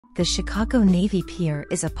The Chicago Navy Pier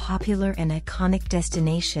is a popular and iconic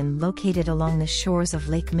destination located along the shores of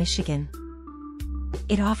Lake Michigan.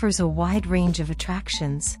 It offers a wide range of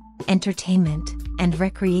attractions, entertainment, and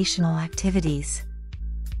recreational activities.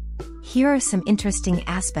 Here are some interesting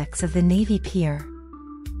aspects of the Navy Pier.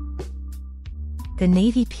 The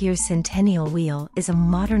Navy Pier Centennial wheel is a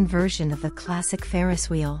modern version of the classic Ferris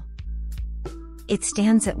wheel. It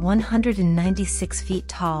stands at 196 feet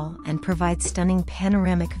tall and provides stunning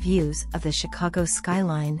panoramic views of the Chicago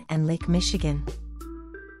skyline and Lake Michigan.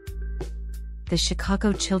 The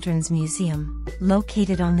Chicago Children's Museum,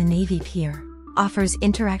 located on the Navy Pier, offers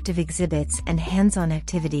interactive exhibits and hands-on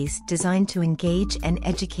activities designed to engage and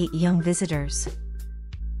educate young visitors.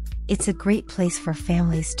 It's a great place for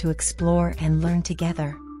families to explore and learn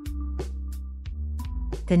together.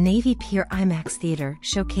 The Navy Pier IMAX Theater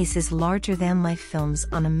showcases larger-than-life films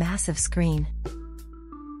on a massive screen.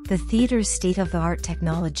 The theater's state-of-the-art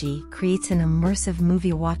technology creates an immersive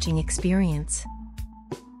movie-watching experience.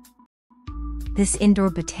 This indoor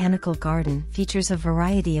botanical garden features a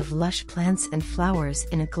variety of lush plants and flowers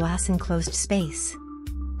in a glass-enclosed space.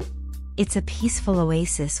 It's a peaceful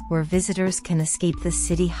oasis where visitors can escape the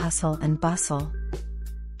city hustle and bustle.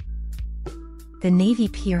 The Navy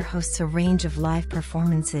Pier hosts a range of live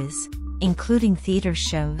performances, including theater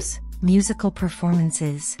shows, musical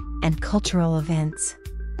performances, and cultural events.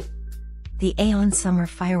 The Aeon Summer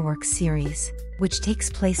Fireworks Series, which takes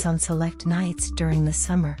place on select nights during the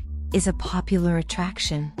summer, is a popular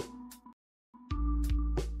attraction.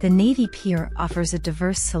 The Navy Pier offers a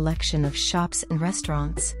diverse selection of shops and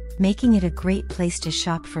restaurants, making it a great place to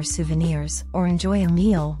shop for souvenirs or enjoy a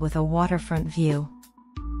meal with a waterfront view.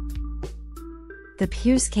 The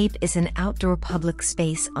Pierscape is an outdoor public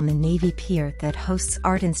space on the Navy Pier that hosts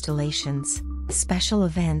art installations, special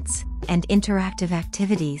events, and interactive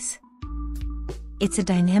activities. It's a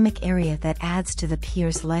dynamic area that adds to the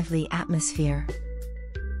pier's lively atmosphere.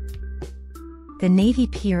 The Navy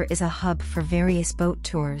Pier is a hub for various boat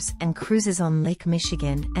tours and cruises on Lake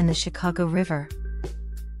Michigan and the Chicago River.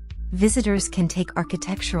 Visitors can take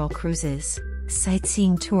architectural cruises,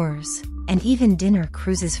 sightseeing tours, and even dinner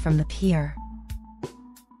cruises from the pier.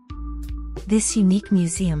 This unique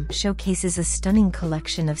museum showcases a stunning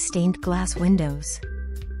collection of stained glass windows.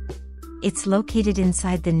 It's located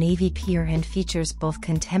inside the Navy Pier and features both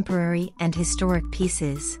contemporary and historic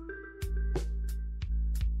pieces.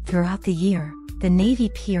 Throughout the year, the Navy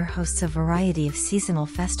Pier hosts a variety of seasonal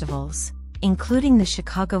festivals, including the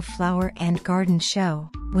Chicago Flower and Garden Show,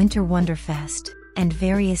 Winter Wonderfest, and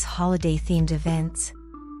various holiday-themed events.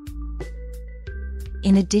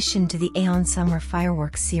 In addition to the Aeon Summer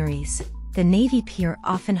Fireworks Series, the Navy Pier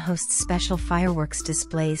often hosts special fireworks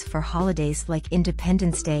displays for holidays like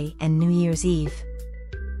Independence Day and New Year's Eve.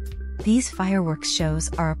 These fireworks shows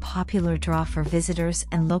are a popular draw for visitors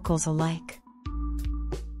and locals alike.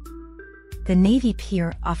 The Navy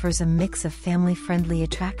Pier offers a mix of family-friendly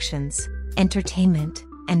attractions, entertainment,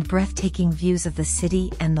 and breathtaking views of the city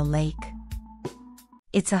and the lake.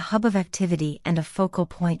 It's a hub of activity and a focal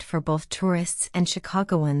point for both tourists and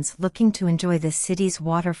Chicagoans looking to enjoy the city's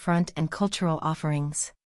waterfront and cultural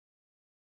offerings.